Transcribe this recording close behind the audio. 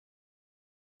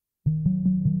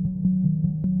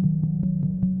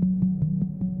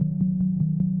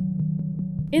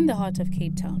In the heart of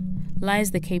Cape Town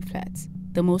lies the Cape Flats,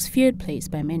 the most feared place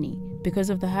by many because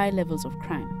of the high levels of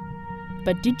crime.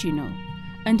 But did you know?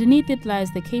 Underneath it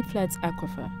lies the Cape Flats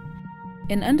Aquifer,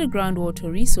 an underground water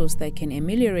resource that can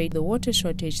ameliorate the water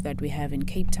shortage that we have in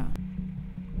Cape Town.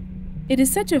 It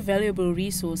is such a valuable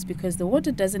resource because the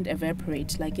water doesn't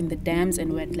evaporate like in the dams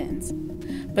and wetlands,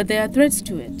 but there are threats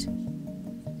to it.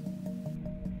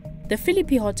 The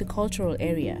Philippi Horticultural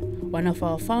Area, one of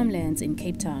our farmlands in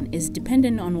Cape Town, is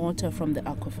dependent on water from the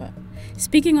aquifer.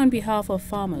 Speaking on behalf of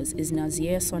farmers is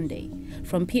Nazir Sonday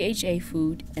from PHA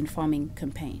Food and Farming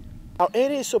Campaign. Our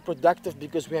area is so productive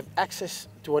because we have access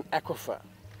to an aquifer,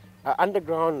 an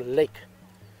underground lake,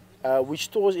 which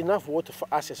stores enough water for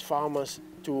us as farmers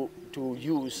to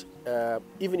use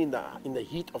even in the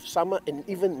heat of summer, and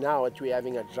even now that we're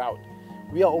having a drought.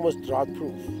 We are almost drought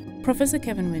proof. Professor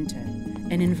Kevin Winter,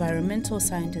 an environmental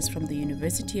scientist from the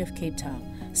University of Cape Town,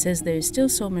 says there is still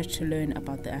so much to learn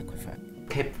about the aquifer.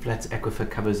 Cape Flats Aquifer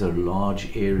covers a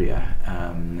large area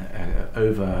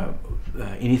over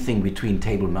anything between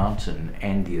Table Mountain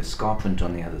and the escarpment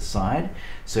on the other side.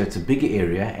 So it's a big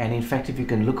area, and in fact if you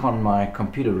can look on my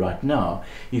computer right now,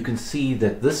 you can see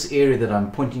that this area that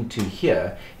I'm pointing to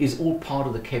here is all part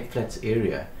of the Cape Flats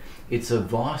area. It's a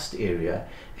vast area,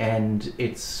 and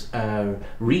its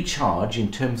recharge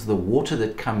in terms of the water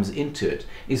that comes into it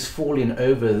is falling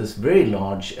over this very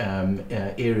large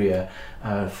area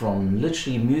from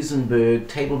literally Muizenberg,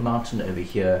 Table Mountain over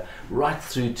here, right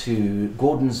through to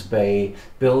Gordons Bay,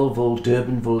 Belleville,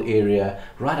 Durbanville area,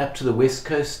 right up to the west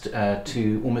coast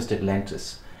to almost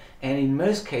Atlantis. And in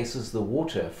most cases the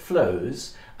water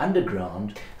flows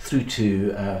underground through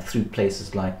to through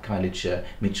places like Kailicha,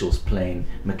 Mitchell's Plain,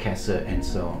 Macassar and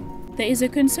so on. There is a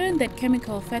concern that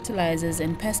chemical fertilizers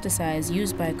and pesticides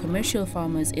used by commercial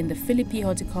farmers in the Philippi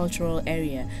Horticultural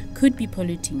Area could be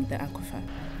polluting the aquifer.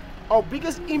 Our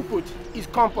biggest input is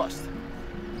compost.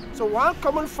 So while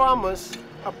common farmers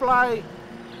apply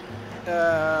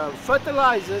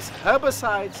fertilizers,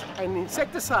 herbicides and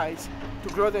insecticides to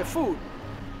grow their food,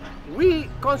 we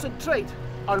concentrate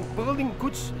on building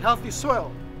good, healthy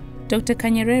soil. Dr.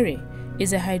 Kanyerere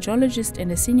is a hydrologist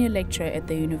and a senior lecturer at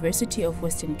the University of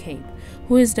Western Cape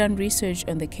who has done research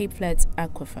on the Cape Flats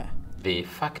Aquifer. The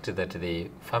fact that the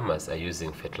farmers are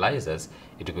using fertilizers,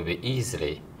 it could be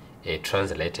easily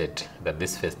translated that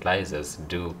these fertilizers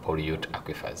do pollute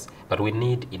aquifers. But we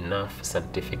need enough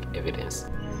scientific evidence.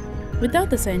 Without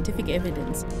the scientific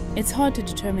evidence, it's hard to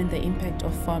determine the impact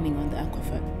of farming on the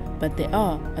aquifer. But there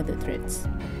are other threats.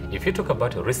 If you talk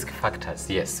about risk factors,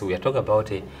 yes, we are talking about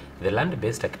the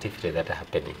land-based activity that are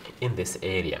happening in this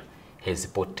area has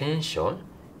potential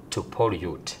to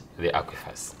pollute the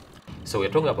aquifers. So we are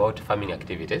talking about farming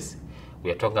activities, we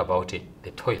are talking about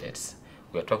the toilets,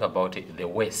 we are talking about the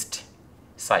waste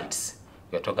sites,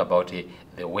 we are talking about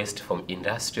the waste from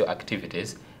industrial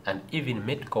activities and even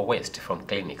medical waste from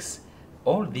clinics.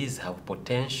 All these have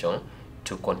potential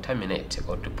to contaminate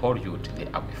or to pollute the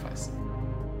aquifers.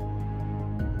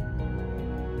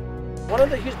 One of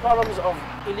the huge problems of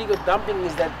illegal dumping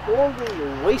is that all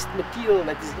the waste material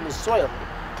that is in the soil,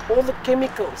 all the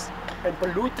chemicals and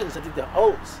pollutants that it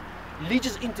holds,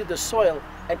 leaches into the soil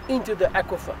and into the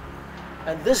aquifer.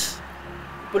 And this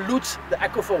pollutes the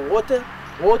aquifer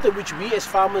water which we as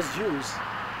farmers use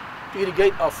to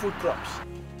irrigate our food crops.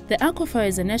 The aquifer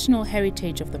is a national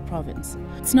heritage of the province.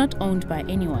 It's not owned by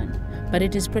anyone, but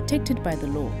it is protected by the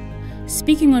law.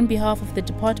 Speaking on behalf of the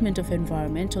Department of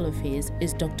Environmental Affairs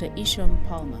is Dr. Isham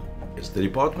Palmer. Yes, the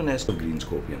department has Green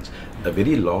Scorpions, a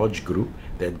very large group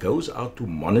that goes out to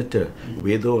monitor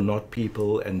whether or not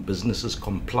people and businesses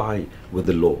comply with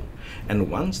the law. And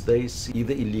once they see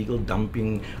either illegal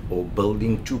dumping or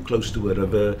building too close to a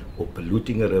river or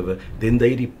polluting a river, then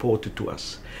they report it to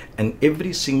us. And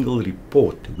every single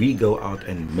report, we go out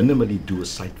and minimally do a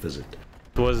site visit.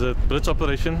 It was a bridge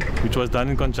operation which was done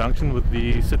in conjunction with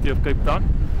the City of Cape Town,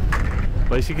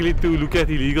 basically to look at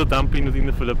illegal dumping within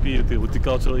the Philippi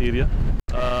Horticultural Area.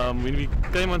 When we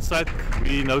came on site,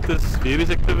 we noticed various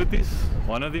activities,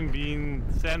 one of them being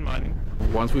sand mining.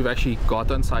 Once we've actually got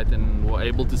on site and were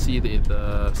able to see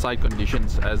the site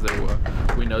conditions as they were,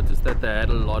 we noticed that they had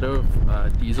a lot of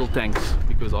diesel tanks,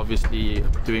 because obviously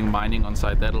doing mining on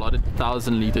site, they had a lot of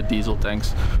 1,000-litre diesel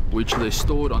tanks which they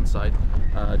stored on site,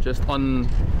 just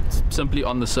simply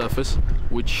on the surface,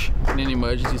 which in an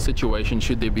emergency situation,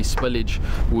 should there be spillage,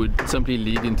 would simply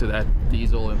lead into that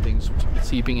diesel and things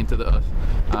seeping into the earth,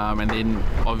 and then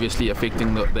obviously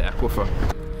affecting the aquifer.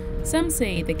 Some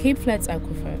say the Cape Flats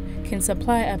Aquifer can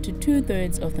supply up to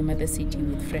 2/3 of the mother city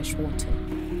with fresh water.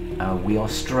 We are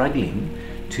struggling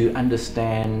to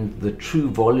understand the true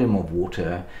volume of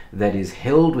water that is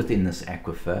held within this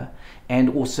aquifer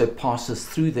and also passes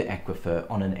through the aquifer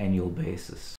on an annual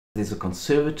basis. There's a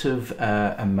conservative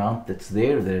amount that's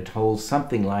there, that it holds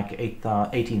something like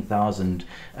 18,000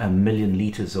 million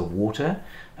litres of water.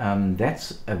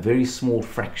 That's a very small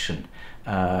fraction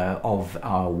of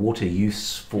our water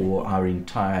use for our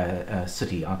entire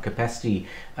city. Our capacity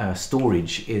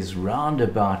storage is round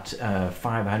about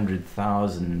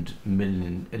 500,000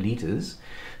 million litres.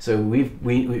 So we,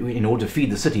 in order to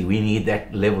feed the city, we need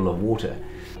that level of water.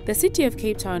 The city of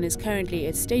Cape Town is currently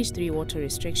at Stage 3 water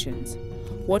restrictions.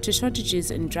 Water shortages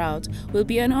and drought will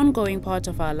be an ongoing part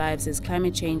of our lives as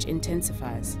climate change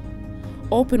intensifies.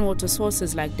 Open water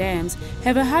sources like dams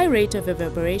have a high rate of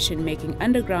evaporation, making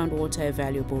underground water a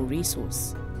valuable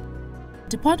resource.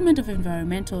 The Department of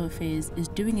Environmental Affairs is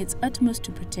doing its utmost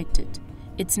to protect it.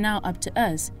 It's now up to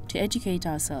us to educate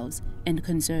ourselves and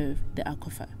conserve the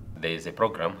aquifer. There is a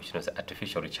program which is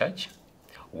artificial recharge,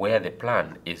 where the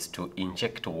plan is to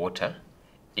inject water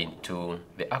into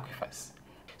the aquifers.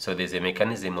 So there's a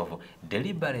mechanism of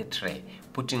deliberately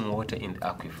putting water in the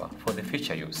aquifer for the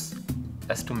future use.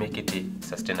 That's to make it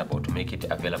sustainable, to make it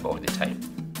available all the time.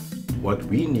 What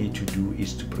we need to do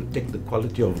is to protect the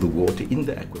quality of the water in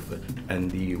the aquifer. And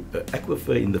the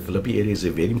aquifer in the Philippi area is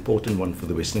a very important one for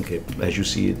the Western Cape. As you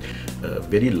see, a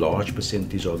very large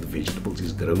percentage of the vegetables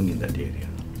is grown in that area.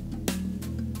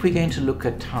 If we're going to look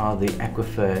at how the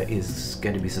aquifer is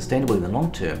going to be sustainable in the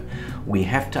long term, we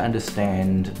have to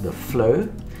understand the flow,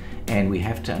 and we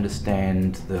have to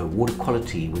understand the water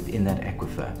quality within that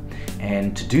aquifer.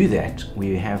 And to do that,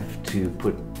 we have to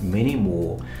put many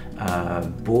more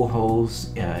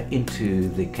boreholes into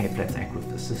the Cape Flats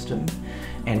Aquifer system,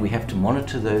 and we have to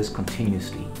monitor those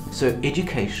continuously. So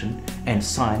education and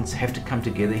science have to come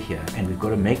together here, and we've got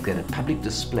to make that a public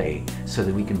display so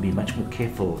that we can be much more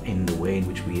careful in the way in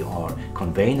which we are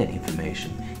conveying that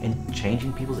information and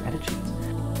changing people's attitudes.